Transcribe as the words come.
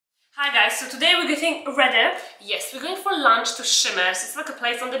guys, so today we're getting ready. Yes, we're going for lunch to Shimmers. It's like a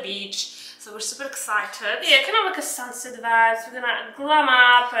place on the beach, so we're super excited. Yeah, kind of like a sunset vibe. We're gonna glam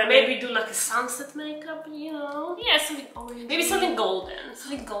up and maybe do like a sunset makeup, you know? Yeah, something orange. Maybe something golden.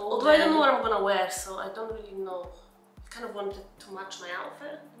 Something golden. Although I don't know what I'm gonna wear, so I don't really know. I kind of wanted to match my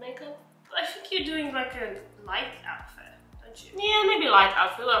outfit, makeup. But I think you're doing like a light outfit, don't you? Yeah, maybe light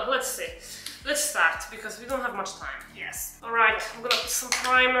outfit. Well, let's see. Let's start, because we don't have much time. Yes. Alright, I'm gonna put some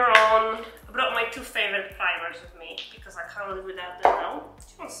primer on. I brought my two favorite primers with me, because I can't live without them now. Do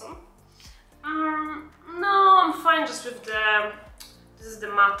you want some? No, I'm fine just with the... This is the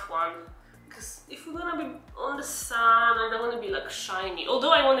matte one. Because if we're gonna be on the sun, I don't want to be like shiny.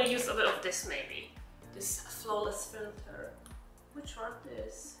 Although I want to use a bit of this maybe. This flawless filter. Which one?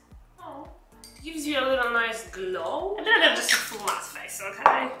 This. Oh. It gives you a little nice glow. And then I have just a full matte face,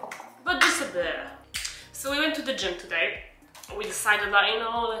 okay? But just a bit. So we went to the gym today. We decided that, you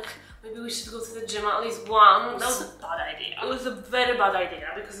know, like maybe we should go to the gym at least once. That was a bad idea. It was a very bad idea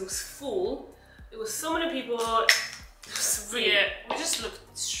because it was full. It was so many people. It was really, we just looked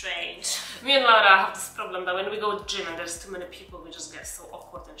strange. Me and Laura have this problem that when we go to the gym and there's too many people, we just get so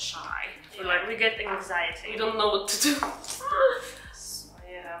awkward and shy. Yeah. Like we get anxiety. We don't know what to do. So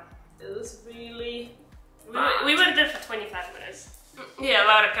yeah, it was really. We were there for 25 minutes. Yeah,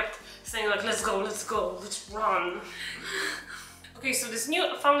 Laura kept saying like, let's go, let's run. Okay, so this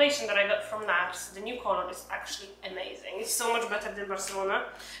new foundation that I got from NARS, the new color, is actually amazing. It's so much better than Barcelona.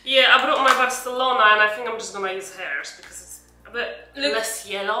 Yeah, I brought my Barcelona and I think I'm just gonna use hers because it's a bit less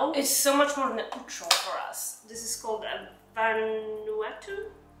yellow. It's so much more neutral for us. This is called a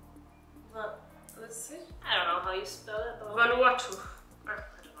Vanuatu. Let's see. I don't know how you spell it. But Vanuatu. I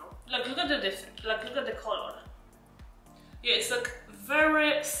don't know. Like, look at the difference. Like, look at the color. Yeah, it's like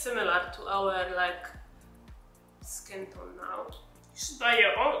very similar to our like skin tone now. You should buy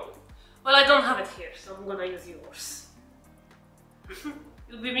your own. Well, I don't have it here, so I'm gonna use yours.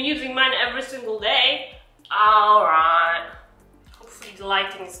 You'll be using mine every single day. Alright. Hopefully the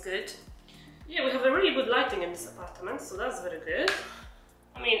lighting is good. Yeah, we have a really good lighting in this apartment, so that's very good.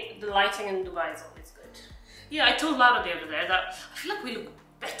 I mean, the lighting in Dubai is always good. Yeah, I told Laura the other day that I feel like we look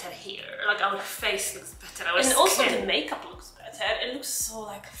better here. Like our face looks better. Our skin. Also the makeup looks better. It looks so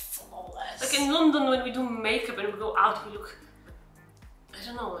like flawless. Like in London when we do makeup and we go out, we look, I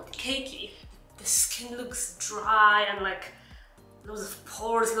don't know, like cakey. The skin looks dry and like loads of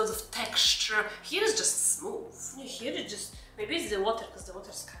pores, loads of texture. Here is just smooth. Yeah, here it just, maybe it's the water because the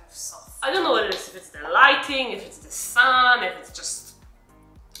water is kind of soft. I don't know what it is, if it's the lighting, if it's the sun, if it's just,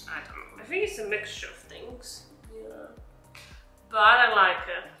 I don't know. I think it's a mixture of things. Yeah. But I like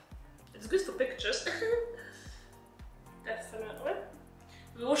it. It's good for pictures. Definitely.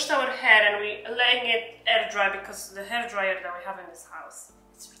 We washed our hair and we letting it air dry because the hair dryer that we have in this house,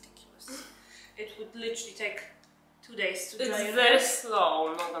 it's ridiculous. It would literally take 2 days to dry. It's very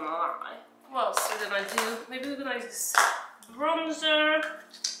slow, I'm not gonna lie. What else are we gonna do? Maybe we're gonna use this bronzer.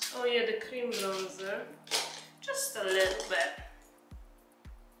 Oh yeah, the cream bronzer. Just a little bit.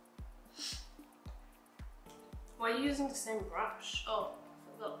 Why are you using the same brush? Oh,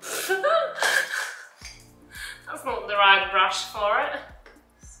 I forgot. That's not the right brush for it.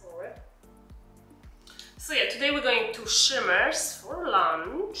 Sorry. So yeah, today we're going to Shimmers for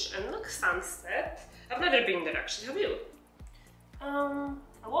lunch and look sunset. I've never been there actually, have you?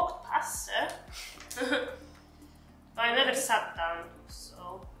 I walked past it. But I never sat down,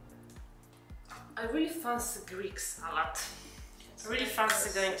 so... I really fancy Greek salad. I really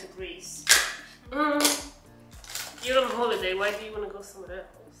fancy going to Greece. You're on holiday, why do you want to go somewhere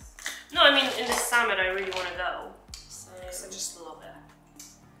else? No, I mean in the summer I really want to go. Because I just love it.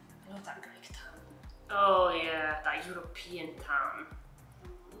 I love that Greek town. Oh yeah, that European town.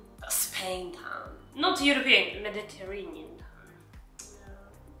 That Spain town. Not European, Mediterranean town.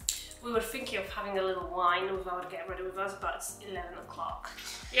 Yeah. We were thinking of having a little wine with our get ready with us, but it's 11 o'clock.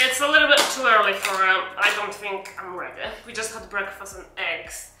 Yeah, it's a little bit too early for I don't think I'm ready. We just had breakfast and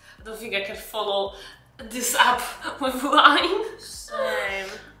eggs. I don't think I can follow this up with wine. Same.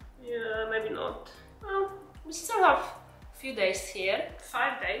 Yeah, maybe not. Well, we still have a few days here.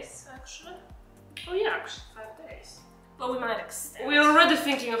 5 days, actually. Oh yeah, actually 5 days. But we might extend. We're already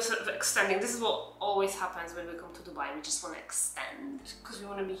thinking of extending. This is what always happens when we come to Dubai. We just want to extend. Because we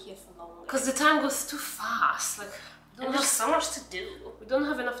want to be here for longer. Because the time goes too fast. Like, and there's so much to do. We don't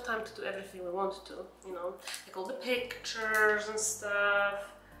have enough time to do everything we want to, you know? Like all the pictures and stuff.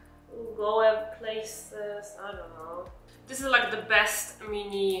 We'll go at places, I don't know. This is like the best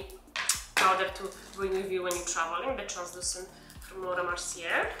mini powder to bring with you when you're traveling, the translucent from Laura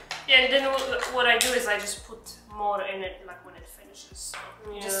Mercier. Yeah, and then what I do is I just put more in it like when it finishes. finishes, so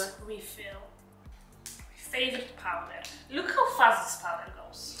just refill. My favorite powder. Look how fast this powder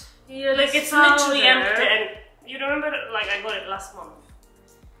goes. Yeah, like it's literally empty, and you remember, like I got it last month.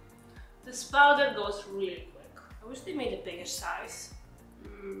 This powder goes really quick. I wish they made a bigger size.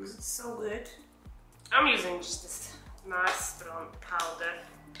 Because it's so good. I'm using just this nice strong powder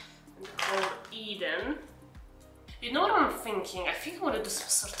called Eden. You know what I'm thinking? I think I'm gonna do some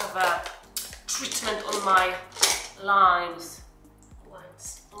sort of a treatment on my lines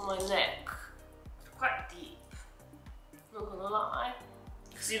on my neck. They're quite deep, not gonna lie.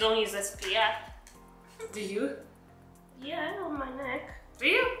 Because you don't use SPF. Do you? Yeah, on my neck. Do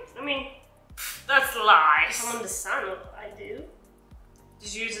you? I mean, that's lies. I'm on the sun, I do.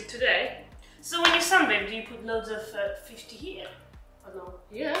 Did you use it today? So when you sunbathe, do you put loads of 50 here? Or no?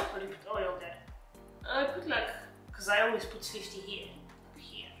 Yeah. Or do you put oil there? I put like, because I always put 50 here. Like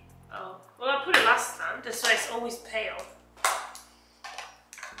here. Oh. Well, I put it last time. That's why it's always pale.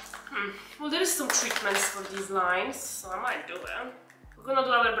 Well, there is some treatments for these lines, so I might do it. We're gonna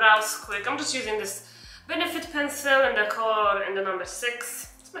do our brows quick. I'm just using this Benefit pencil and the color in the number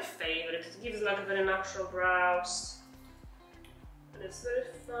 6. It's my favorite. It gives like a very natural brows. And it's very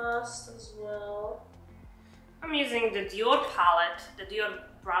fast as well. I'm using the Dior palette, the Dior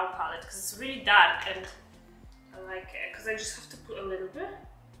brow palette, because it's really dark and I like it, because I just have to put a little bit.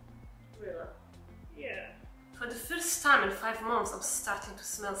 Really? Yeah. For the first time in 5 months, I'm starting to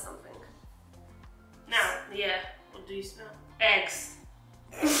smell something. Now, yeah, what do you smell? Eggs.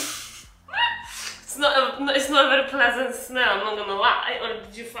 It's not a very pleasant smell, I'm not gonna lie. Or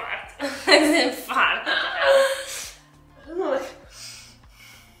did you fart? I didn't fart. I don't know, like,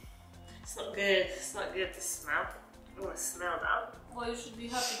 it's not good. It's not good to smell. I don't want to smell that. Well, you should be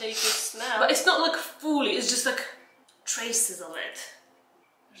happy that you can smell. But it's not like fully, it's just like traces of it.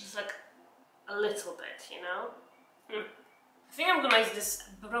 Just like a little bit, you know? I think I'm gonna use this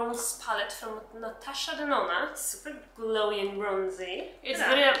bronze palette from Natasha Denona. It's super glowy and bronzy. It's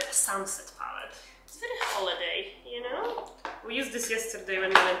very sunset palette. It's very holiday, you know? We used this yesterday when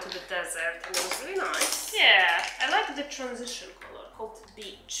we went to the desert and it was really nice. Yeah, I like the transition color called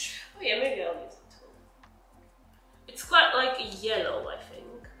Beach. Oh yeah, maybe I'll use it too. It's quite like yellow, I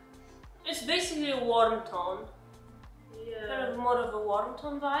think. It's basically a warm tone. Yeah. Kind of more of a warm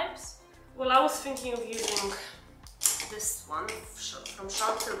tone vibes. Well, I was thinking of using this one from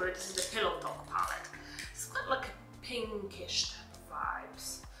Charlotte Tilbury. This is the Pillow Talk palette. It's quite like a pinkish type of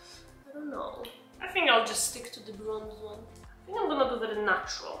vibes. I don't know. I think I'll just stick to the bronze one. I think I'm gonna do very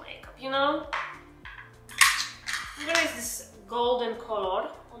natural makeup, you know? I'm gonna use this golden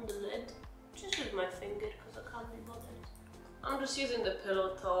color on the lid. Just with my finger because I can't be bothered. I'm just using the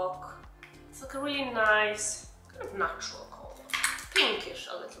Pillow Talk. It's like a really nice, kind of natural color. Pinkish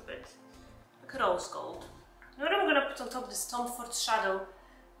a little bit. Like a rose gold. Now what I'm gonna put on top of this Tom Ford shadow,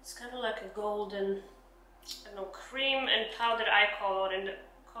 it's kind of like a golden, I don't know, cream and powder eye color in the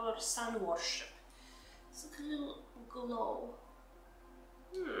color Sun Worship. It's like a little glow.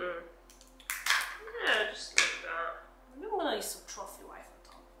 Yeah, just like that. I'm gonna use some Trophy Wife on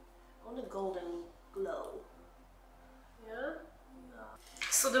top. I want a golden glow. Yeah?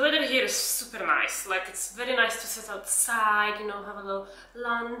 So the weather here is super nice. Like, it's very nice to sit outside, you know, have a little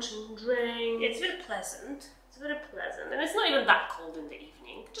lunch and drink. It's very pleasant. It's very pleasant. And it's not even that cold in the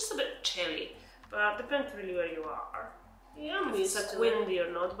evening. Just a bit chilly. But depends really where you are. Yeah, if it's like windy or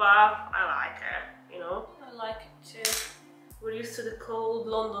not, but I like it, you know? I like it too. We're used to the cold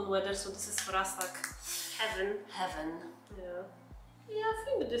London weather, so this is for us like heaven. Heaven. Yeah. Yeah, I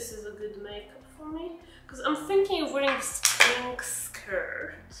think this is a good makeup for me. Because I'm thinking of wearing this pink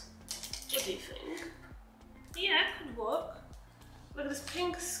skirt. What do you think? Yeah, it could work. Like this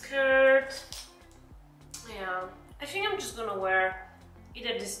pink skirt. Yeah. I think I'm just gonna wear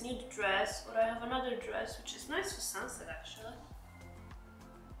either this nude dress or I have another dress which is nice for sunset actually.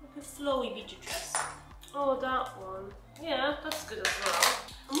 Like a flowy beach dress. Oh, that one. Yeah, that's good as well.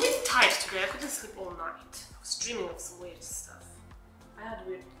 I'm really tired today. I couldn't sleep all night. I was dreaming of some weird stuff. I had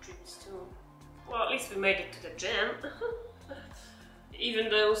weird dreams too. Well, at least we made it to the gym. Even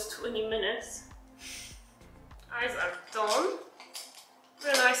those 20 minutes. Eyes are done.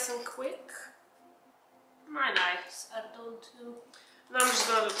 Very nice and quick. My eyes are done too. Now I'm just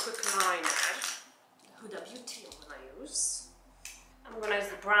gonna do a quick liner. The Huda Beauty I'm gonna use. I'm gonna use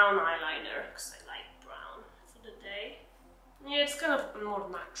the brown eyeliner because I like brown for the day. Yeah, it's kind of more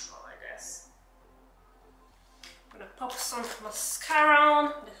natural, I guess. I'm gonna pop some mascara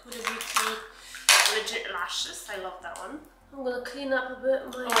on, the Huda Beauty Legit Lashes. I love that one. I'm gonna clean up a bit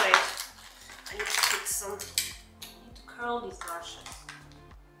my... Oh wait, I need to fix some... I need to curl these lashes.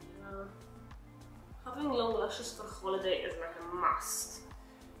 Yeah. Having long lashes for holiday is like a must,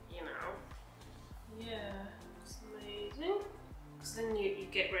 you know. Yeah, it's amazing. Because then you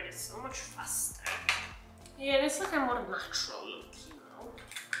get ready so much faster. Yeah, it's like a more natural look, you know.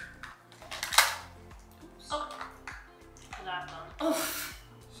 Oops. Oh, that one. Oh,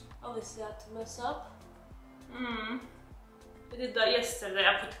 obviously I had to mess up. I did that yesterday.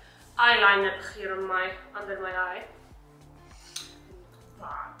 I put eyeliner here on under my eye.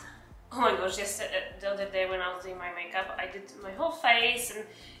 Bad. Oh my gosh, the other day when I was doing my makeup, I did my whole face, and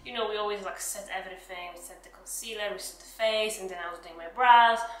you know, we always like set everything. We set the concealer, we set the face, and then I was doing my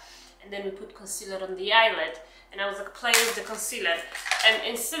brows, and then we put concealer on the eyelid, and I was like playing with the concealer, and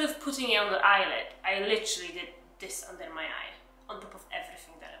instead of putting it on the eyelid, I literally did this under my eye, on top of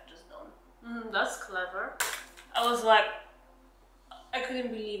everything that I've just done. That's clever. I was like, I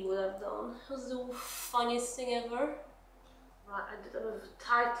couldn't believe what I've done. It was the funniest thing ever. Right, I did a bit of a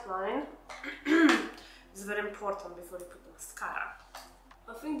tight line. It's very important before you put the mascara.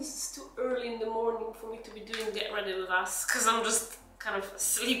 I think this is too early in the morning for me to be doing Get Ready With Us, because I'm just kind of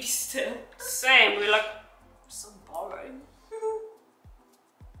sleepy still. Same, we're like, so boring.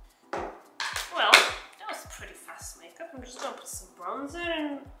 Well, that was pretty fast makeup. I'm just gonna put some bronzer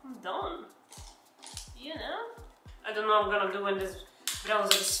and I'm done. You know? I don't know what I'm gonna do when this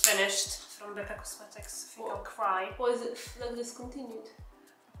bronzer is finished from Becca Cosmetics. I think I'll cry. Why is it like discontinued?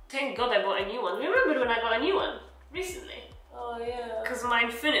 Thank God I bought a new one. Remember when I got a new one? Recently. Oh yeah. Because mine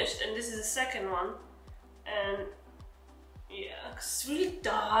finished and this is the second one. And yeah, cause it's really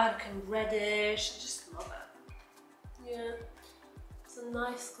dark and reddish. I just love it. Yeah. It's a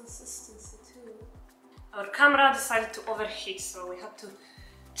nice consistency too. Our camera decided to overheat, so we had to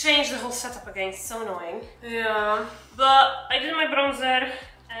change the whole setup again. It's so annoying. Yeah. But I did my bronzer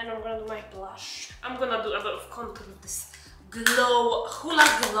and I'm gonna do my blush. I'm gonna do a bit of contour with this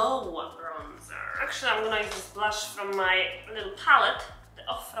Hula Glow bronzer. Actually, I'm gonna use this blush from my little palette, the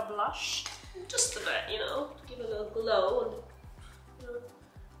Ofra blush. Just a bit, you know, to give a little glow on the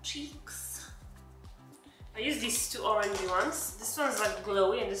cheeks. I use these two orangey ones. This one's like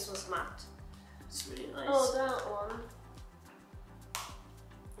glowy and this one's matte. It's really nice. Oh, that one.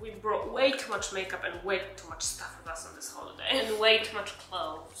 We brought way too much makeup and way too much stuff with us on this holiday. And way too much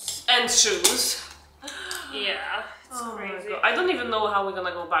clothes. And shoes. Yeah, it's crazy. I don't even know how we're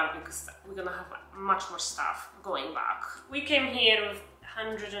gonna go back because we're gonna have much more stuff going back. We came here with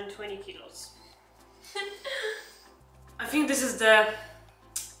 120 kilos. I think this is the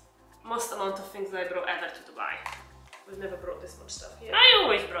most amount of things that I brought ever to Dubai. We've never brought this much stuff here. I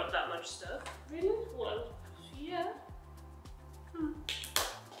always brought that much stuff. Really? Well, yeah.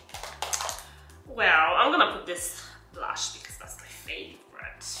 Well, I'm gonna put this blush because that's my favorite.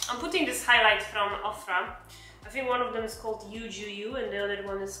 I'm putting this highlight from Ofra. I think one of them is called You and the other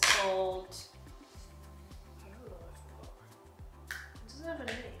one is called... I don't know, I forgot. It doesn't have a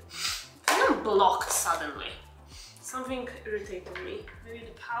name. I think I'm blocked suddenly. Something irritated me. Maybe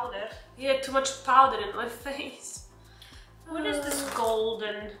the powder. Yeah, too much powder in my face. What is this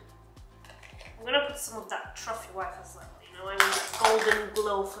golden... I'm gonna put some of that trophy wife as well, you know, I mean golden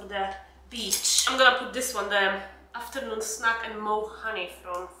glow for the beach. I'm gonna put this one, the Afternoon Snack and Mauve Honey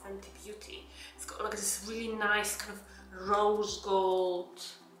from Fenty Beauty. It's got like this really nice kind of rose gold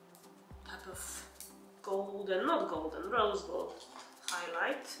type of golden, not golden, rose gold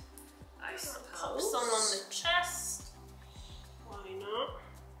highlight. I suppose. Pop some on the chest. Why not?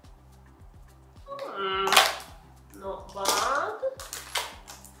 Not bad.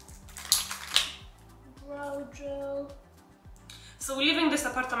 Brow gel. So we're leaving this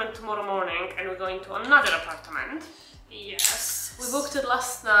apartment tomorrow morning and we're going to another apartment. Yes. We booked it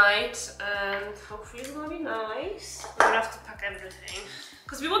last night and hopefully it's gonna be nice. We're gonna have to pack everything.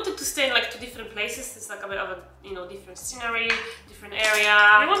 Because we wanted to stay in like two different places. It's like a bit of a, you know, different scenery, different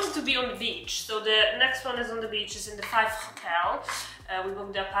area. We wanted to be on the beach. So the next one is on the beach, it's in the 5 Hotel. We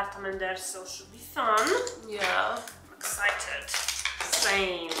booked the apartment there, so it should be fun. Yeah. I'm excited.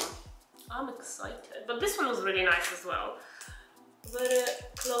 Same. I'm excited. But this one was really nice as well. Very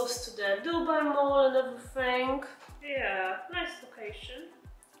close to the Dubai Mall and everything. Yeah, nice location.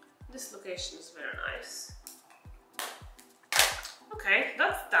 This location is very nice. Okay,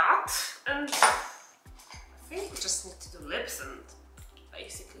 that's that. And I think we just need to do lips and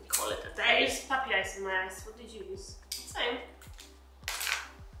basically call it a day. I used puppy eyes in my eyes. What did you use? Same.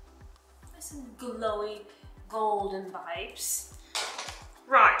 Nice and glowy golden vibes.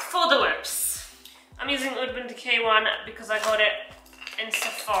 Right, for the lips. I'm using Urban Decay one because I got it in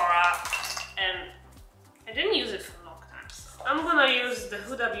Sephora and I didn't use it for a long time. So I'm gonna use the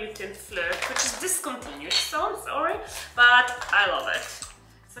Huda Beauty and Flirt, which is discontinued, so I'm sorry, but I love it.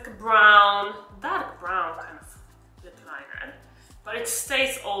 It's like a brown, dark brown kind of lip liner, but it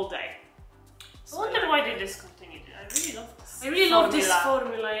stays all day. So I wonder why they discontinued it. I really love this. I really love this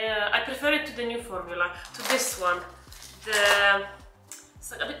formula, yeah. I prefer it to the new formula, to this one.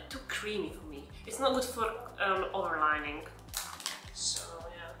 It's like a bit too creamy for me. It's not good for overlining. So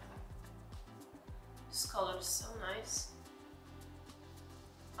yeah. This color is so nice.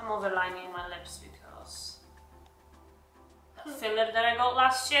 I'm overlining my lips because the filler that I got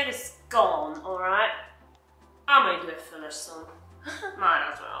last year is gone, alright? I may do a filler soon. Might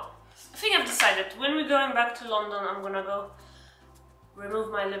as well. I think I've decided when we're going back to London, I'm gonna go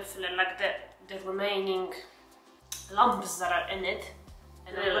remove my lip filler, like the remaining lumps that are in it,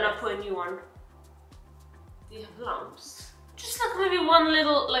 and I'm gonna put a new one. Do you have lumps? Just like maybe one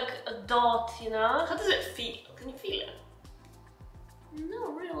little, like a dot, you know? How does it feel? Can you feel it?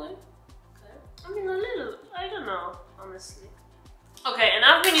 No, really. Okay. I mean, a little. I don't know, honestly. Okay, and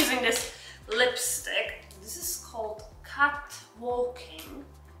I've been using this lipstick. This is called Catwalking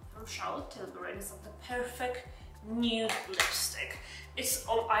from Charlotte Tilbury. It's like the perfect nude lipstick. It's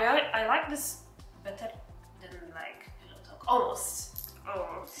I like this better than like Pillow Talk. Almost.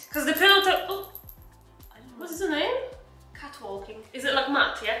 Because the Pillow Talk. Oh, what's the name? Catwalking. Is it like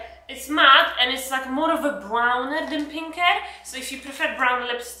matte? Yeah. It's matte and it's like more of a browner than pinker. So if you prefer brown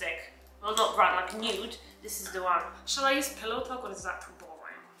lipstick, well, not brown, like nude, this is the one. Shall I use Pillow Talk or is that too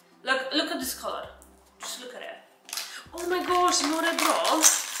boring? Look at this color. Just look at it. Oh my gosh, you know what I brought?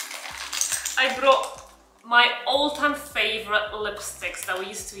 I brought my all-time favorite lipsticks that we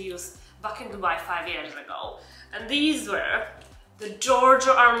used to use back in Dubai 5 years ago. And these were the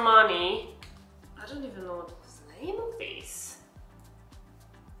Giorgio Armani. I don't even know what was the name of these.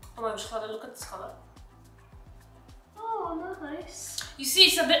 Oh my gosh, Klaudia, look at this color. Oh, nice. You see,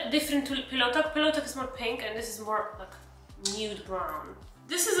 it's a bit different to Pillow Talk. Pillow Talk is more pink and this is more like nude brown.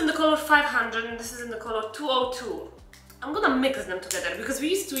 This is in the color 500 and this is in the color 202. I'm gonna mix them together because we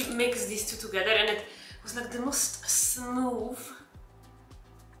used to mix these two together and it was like the most smooth.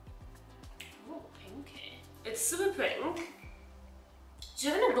 Oh, pinky. It's super pink. Do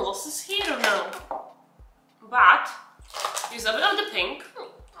you have any glosses here or no? But use a bit of the pink.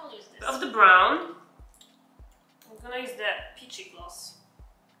 I'll use this. Of the brown. I'm gonna use the peachy gloss.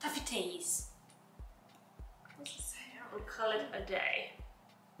 Taffy Taze. What's this here? And call it a day.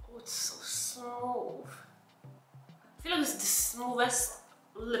 Oh, it's so smooth. I feel like it's the smoothest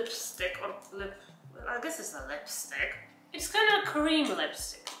lipstick or lip. Well, I guess it's a lipstick. It's kind of a cream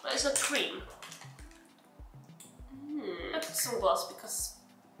lipstick, but it's a cream. I put some gloss because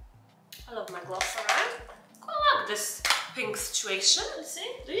I love my gloss, alright? I like this pink situation, you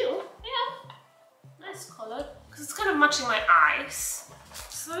see? Do you? Yeah. Nice color. Because it's kind of matching my eyes.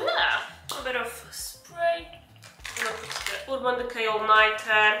 So yeah, a bit of spray. I'm gonna put the Urban Decay All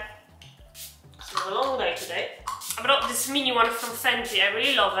Nighter. It's been a long day today. I brought this mini one from Fenty. I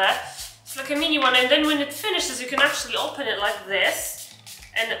really love it. It's like a mini one, and then when it finishes, you can actually open it like this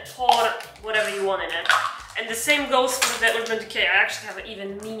and pour whatever you want in it. And the same goes for the Urban Decay. I actually have an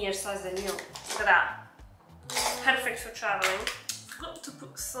even minier size than you. Look at that. Perfect for traveling. Forgot to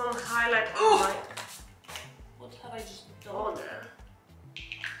put some highlight on my... What have I just done?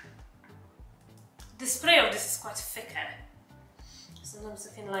 The spray of this is quite thicker. Sometimes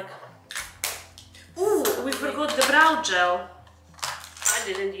I feel like... Ooh, we forgot the brow gel. I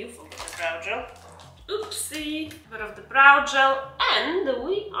didn't, you forgot the brow gel. Oopsie. A bit of the brow gel and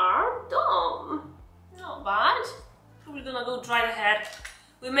we are done. Not bad. Probably gonna go dry the hair.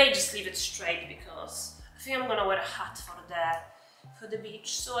 We may just leave it straight because I think I'm gonna wear a hat for the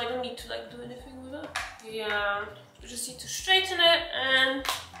beach, so I don't need to like do anything with it. Yeah, we just need to straighten it and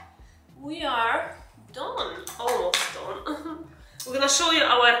we are done. Almost done. We're gonna show you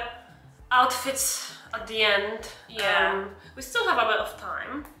our outfits at the end. Yeah, we still have a bit of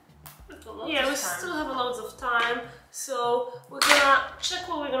time. Yeah, we still have loads of time, so we're gonna check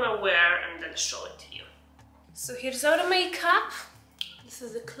what we're gonna wear and then show it to you. So here's our makeup. This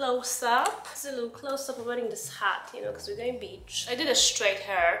is a close-up. This is a little close-up of wearing this hat, you know, because we're going beach. I did a straight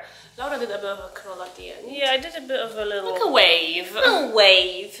hair. Laura did a bit of a curl at the end. Yeah, I did a bit of a little... Like a wave. A little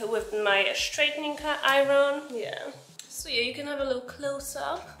wave with my straightening iron. Yeah. So yeah, you can have a little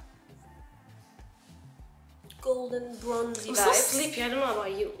close-up. Golden, bronzy vibes. I'm so sleepy, I don't know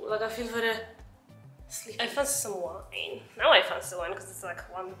about you. Like, I feel very sleepy. I fancy some wine. Now I fancy wine because it's like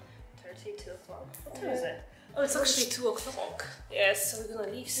 1:30, 2 o'clock. What time is it? Oh, it's actually 2 o'clock. Yes, so we're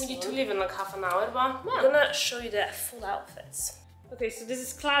gonna leave soon. We need to leave in like half an hour, but yeah. I'm gonna show you the full outfits. Okay, so this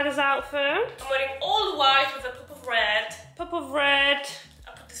is Klaudia's outfit. I'm wearing all white with a pop of red. Pop of red.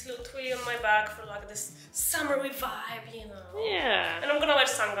 I put this little twirly on my back for like this summery vibe, you know. Yeah. And I'm gonna wear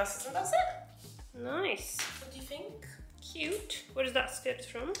sunglasses and that's it. Nice. What do you think? Cute. Where is that skirt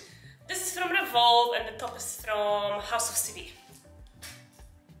from? This is from Revolve and the top is from House of CB.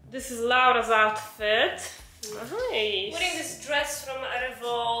 This is Laura's outfit. Nice. Wearing this dress from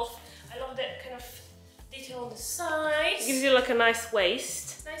Revolve. I love the kind of detail on the side. It gives you like a nice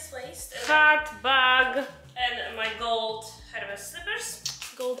waist. Nice waist. Heart, bag. And my gold Hermes slippers.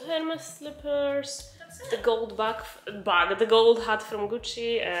 Gold Hermes slippers. That's it. The gold the gold hat from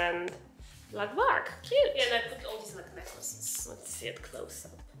Gucci and black bag. Cute. Yeah, and I put all these like necklaces. Let's see it close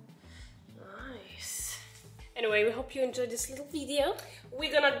up. Nice. Anyway, we hope you enjoyed this little video.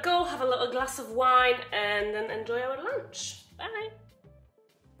 We're gonna go have a glass of wine and then enjoy our lunch. Bye.